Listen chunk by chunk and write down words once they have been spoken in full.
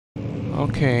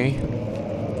Okay.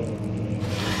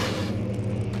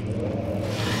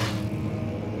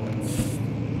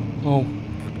 Oh.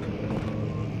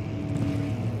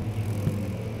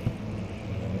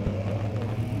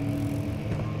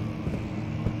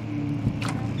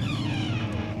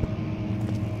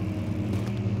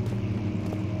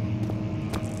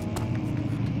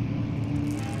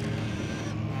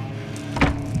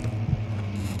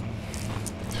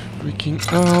 Freaking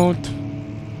out.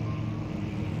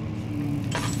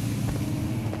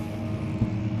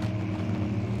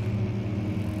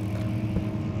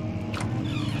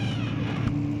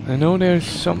 I know there's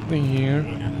something here.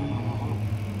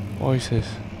 Voices.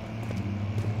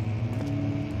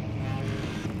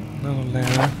 Another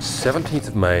letter. 17th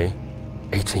of May,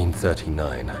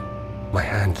 1839. My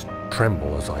hands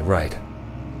tremble as I write.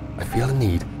 I feel a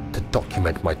need to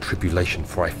document my tribulation,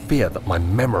 for I fear that my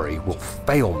memory will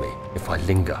fail me if I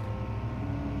linger.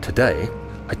 Today,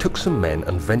 I took some men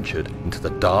and ventured into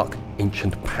the dark,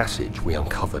 ancient passage we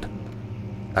uncovered.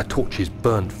 Our torches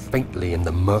burned faintly in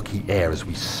the murky air as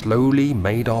we slowly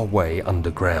made our way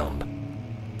underground.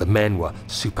 The men were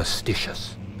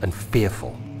superstitious and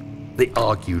fearful. They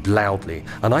argued loudly,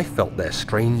 and I felt their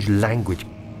strange language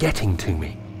getting to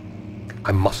me.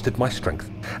 I mustered my strength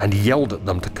and yelled at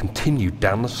them to continue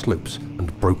down the slopes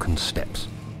and broken steps.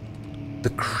 The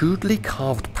crudely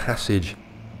carved passage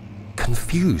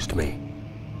confused me.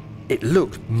 It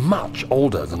looked much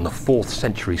older than the 4th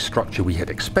century structure we had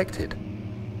expected.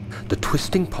 The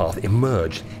twisting path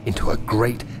emerged into a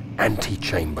great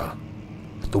antechamber.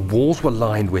 The walls were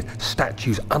lined with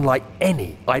statues unlike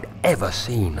any I'd ever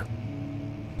seen.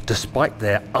 Despite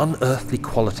their unearthly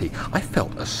quality, I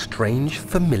felt a strange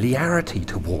familiarity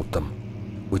toward them,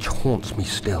 which haunts me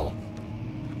still.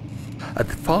 At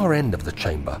the far end of the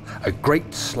chamber, a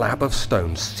great slab of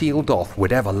stone sealed off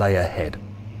whatever lay ahead.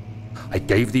 I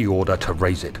gave the order to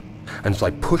raise it, and as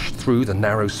I pushed through the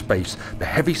narrow space, the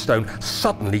heavy stone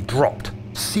suddenly dropped,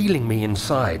 sealing me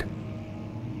inside.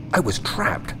 I was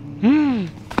trapped.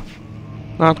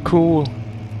 Not cool.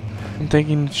 I'm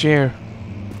taking the chair.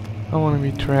 I want to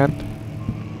be trapped.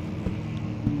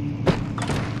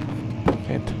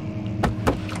 Shit.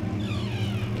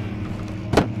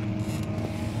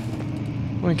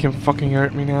 Well, you can fucking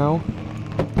hurt me now.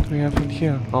 What do we have in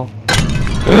here? Oh.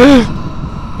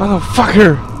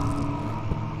 Motherfucker!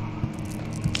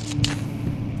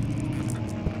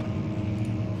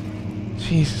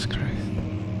 Jesus Christ.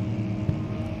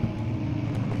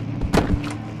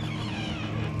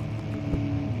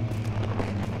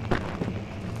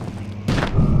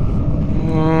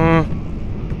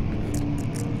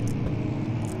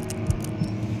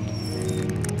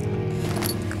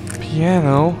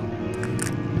 Piano.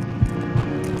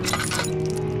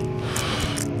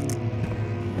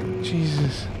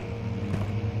 Jesus.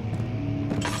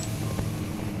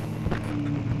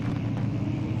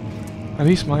 Are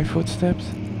these my footsteps?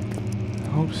 I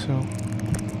hope so.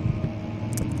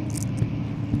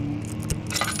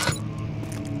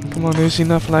 Come on, there's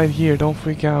enough light here, don't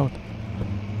freak out.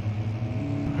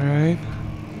 Alright.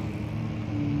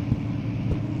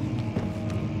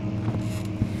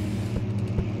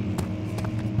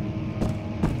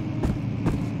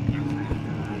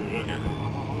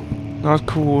 Not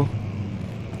cool.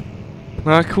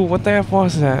 Not cool. What the F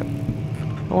was that?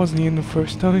 I wasn't here the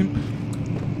first time.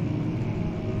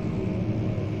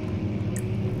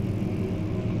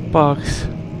 Bugs.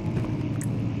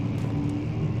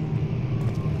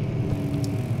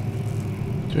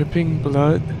 Dripping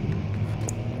blood.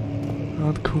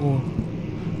 Not cool.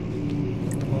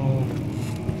 Oh.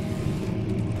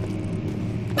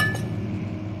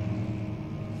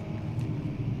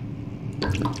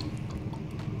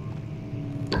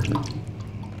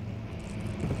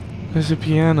 There's a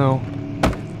piano.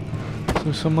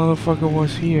 So some motherfucker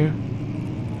was here.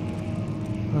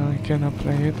 I cannot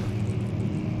play it.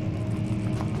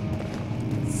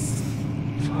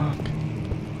 Fuck.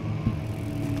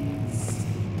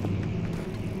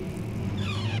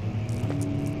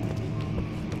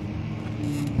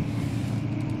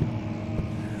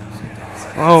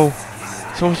 Oh,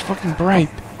 so it's fucking bright.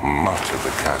 Much of the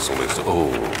castle is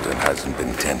old and hasn't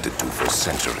been tended to for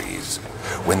centuries.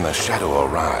 When the shadow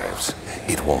arrives,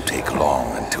 it won't take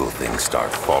long until things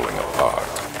start falling apart.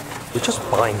 We're just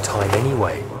buying time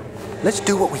anyway. Let's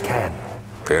do what we can.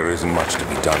 There isn't much to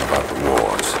be done about the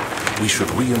wars. We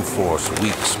should reinforce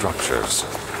weak structures.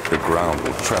 The ground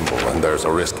will tremble and there's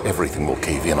a risk everything will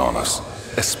cave in on us,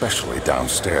 especially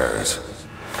downstairs.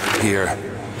 Here,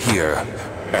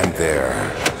 and there.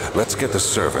 Let's get the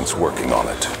servants working on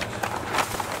it.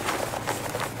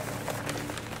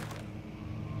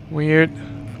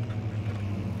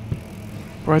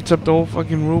 Brights up the whole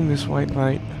fucking room, this white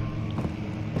light.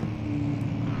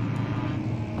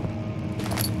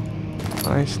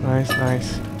 Nice, nice,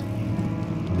 nice.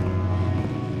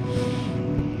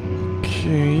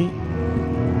 Okay.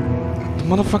 The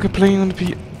motherfucker playing on the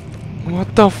piano.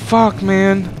 What the fuck,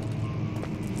 man?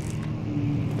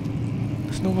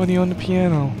 There's nobody on the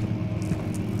piano.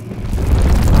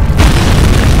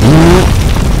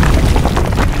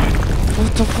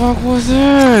 What the fuck was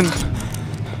that?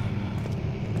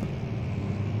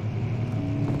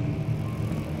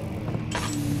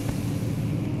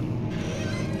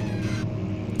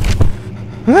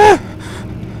 Huh?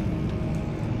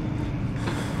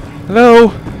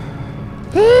 Hello?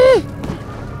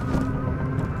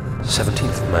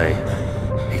 17th May,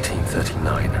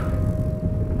 1839.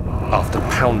 After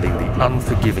pounding the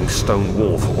unforgiving stone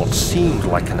wall for what seemed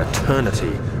like an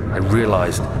eternity, I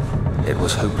realized it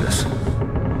was hopeless.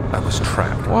 I was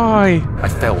trapped. Why? I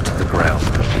fell to the ground,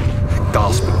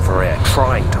 gasping for air,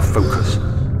 trying to focus.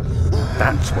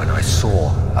 That's when I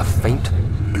saw a faint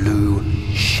blue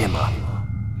shimmer.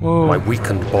 Whoa. My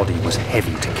weakened body was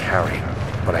heavy to carry,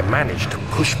 but I managed to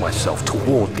push myself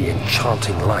toward the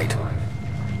enchanting light.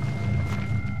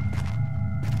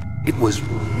 It was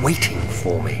waiting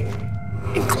for me.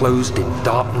 Enclosed in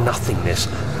dark nothingness,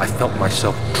 I felt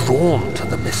myself drawn to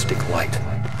the mystic light.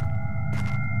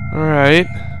 Alright.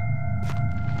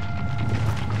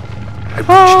 I reached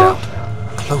out,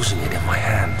 closing it in my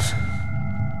hands.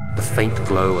 The faint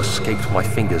glow escaped my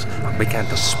fingers and began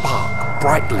to spark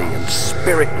brightly and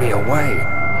spirit me away,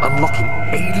 unlocking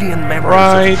alien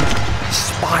memories of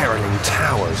spiraling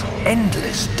towers,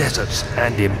 endless deserts,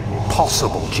 and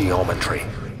impossible geometry.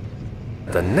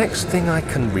 The next thing I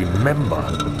can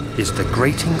remember is the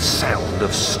grating sound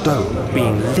of stone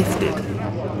being lifted,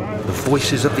 the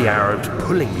voices of the Arabs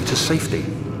pulling me to safety,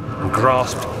 and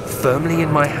grasped firmly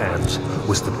in my hands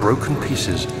was the broken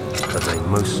pieces of a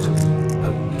most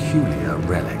peculiar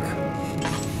relic.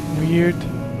 Weird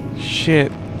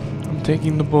shit. I'm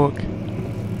taking the book.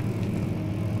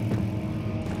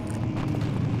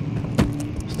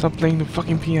 Stop playing the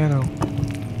fucking piano.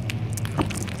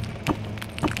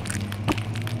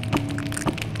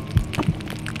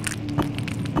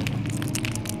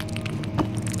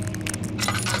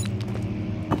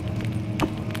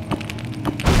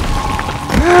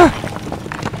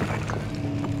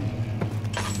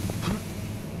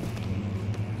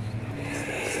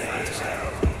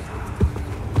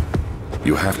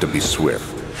 You have to be swift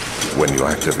when you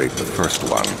activate the first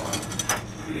one.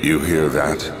 You hear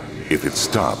that? If it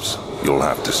stops, you'll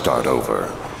have to start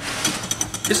over.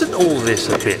 Isn't all this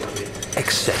a bit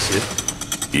excessive?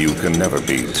 You can never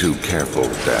be too careful,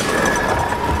 Daniel.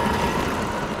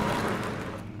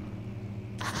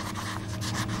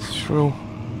 It's true.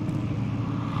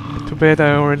 Too bad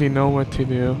I already know what to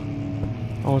do.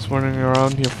 I was running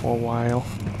around here for a while.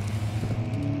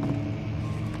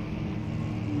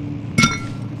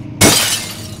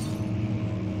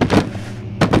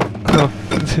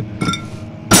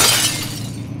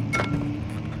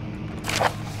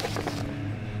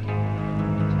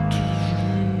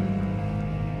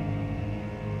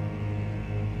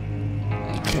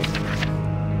 Okay.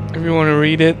 If you want to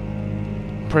read it,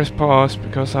 press pause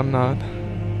because I'm not.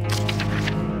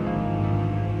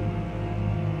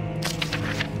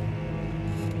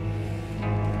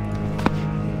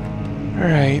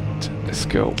 Alright, let's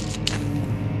go.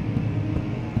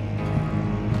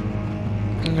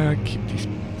 I'm gonna keep these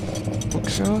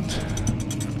books out.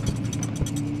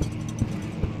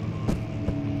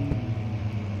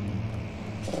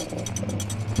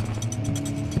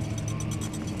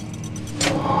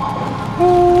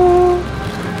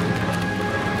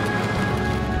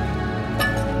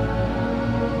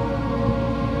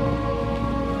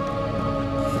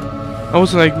 I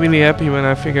was like really happy when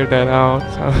I figured that out.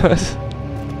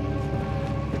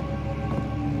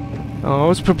 I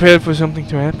was prepared for something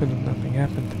to happen and nothing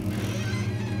happened.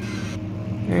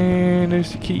 And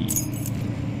there's the key.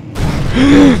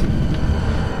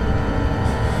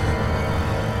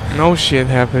 No shit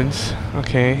happens.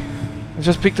 Okay. I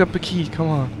just picked up a key, come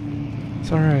on.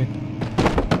 It's alright.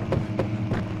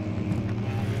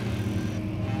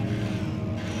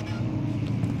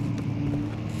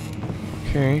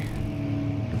 Okay.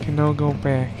 I can now go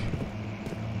back.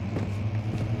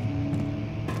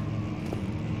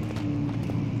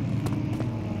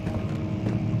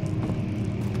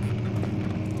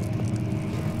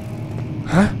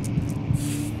 Huh?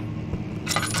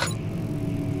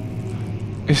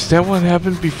 Is that what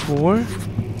happened before?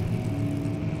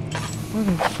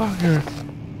 Motherfucker.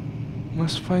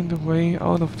 Must find a way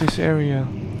out of this area.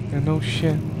 Yeah, no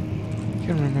shit.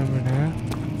 Can't remember that.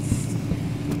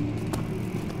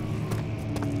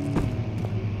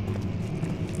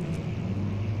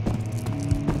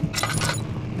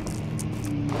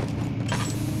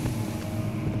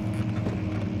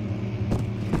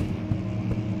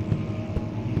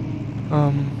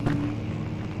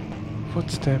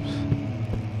 Footsteps.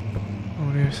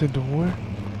 Oh, there's a door.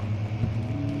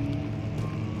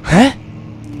 Huh?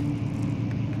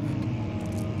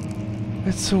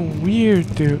 That's so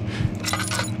weird, dude.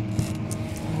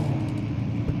 Oh.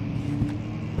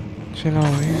 Chill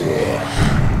out, easy.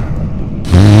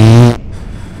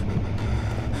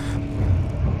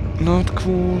 Not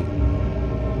cool.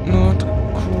 Not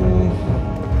cool.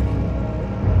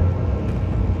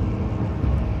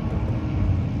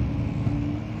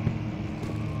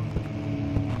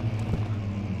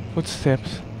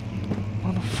 Footsteps.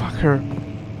 Motherfucker.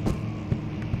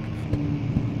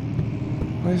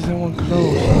 Why is that one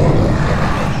closed?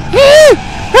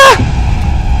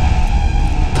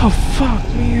 The fuck,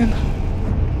 man?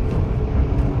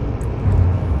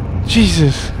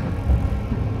 Jesus.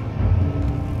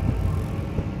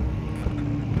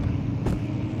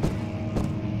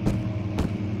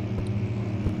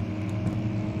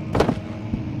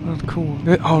 Not cool.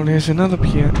 Oh, there's another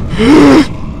piano.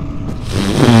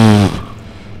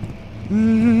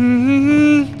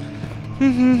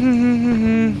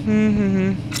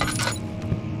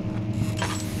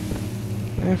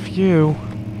 F you.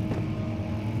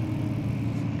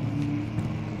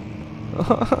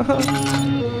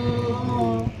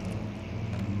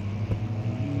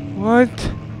 What?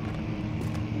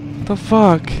 The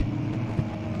fuck?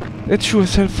 That sure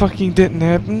as hell fucking didn't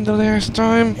happen the last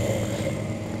time.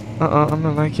 I'm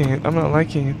not liking it. I'm not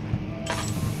liking it.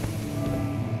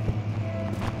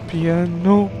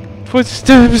 Piano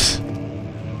footsteps.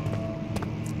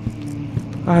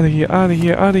 Out of here! Out of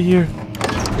here! Out of here!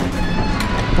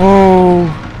 Oh.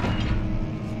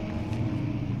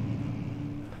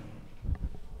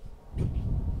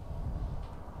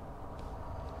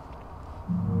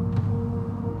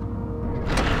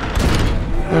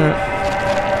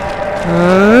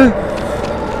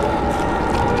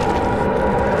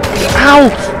 Ow!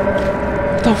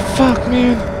 The fuck,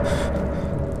 man?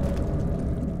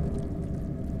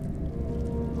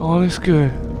 All is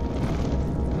good.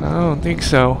 I don't think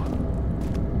so.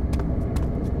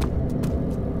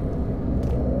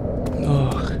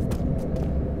 Ugh.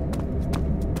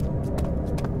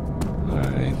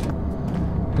 Alright.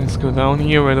 Let's go down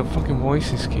here where the fucking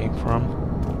voices came from.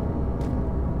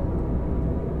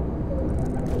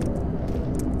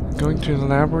 Going to the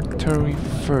laboratory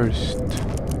first.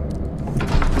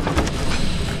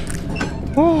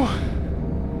 Oh!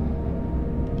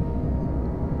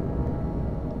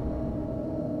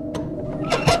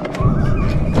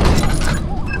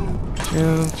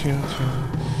 Chill, chill, chill.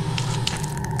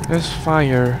 There's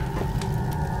fire.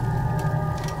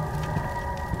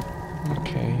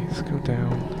 Okay, let's go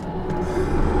down.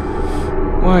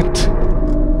 What?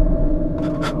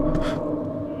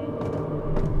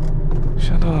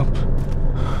 Shut up.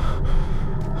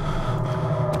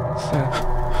 What's that?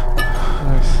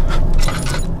 Nice.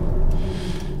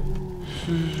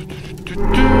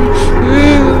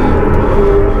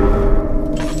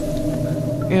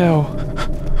 Ew.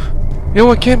 Yo,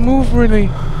 I can't move really.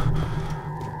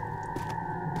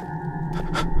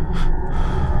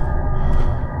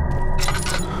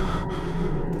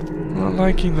 I'm not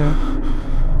liking that.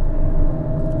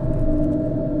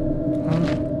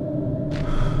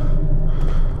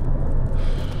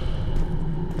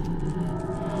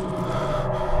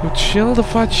 Well, chill the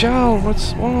fuck out.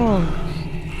 What's wrong?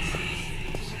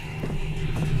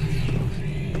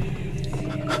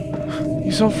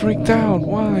 He's so freaked out.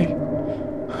 Why?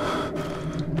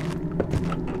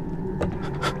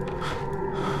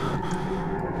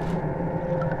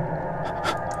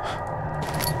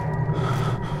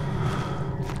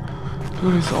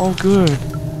 Dude, it's all good.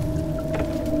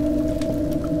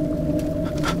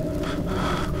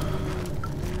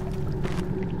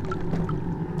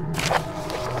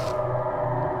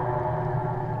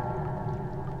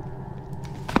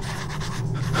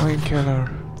 Painkiller.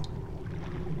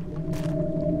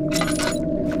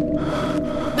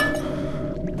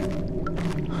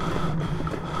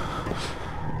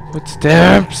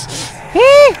 Footsteps.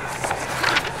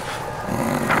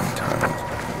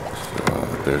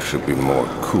 There should be more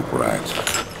coop rats.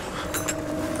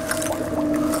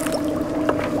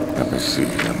 Let me see.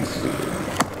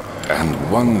 And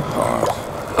one part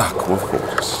aqua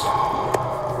fortis.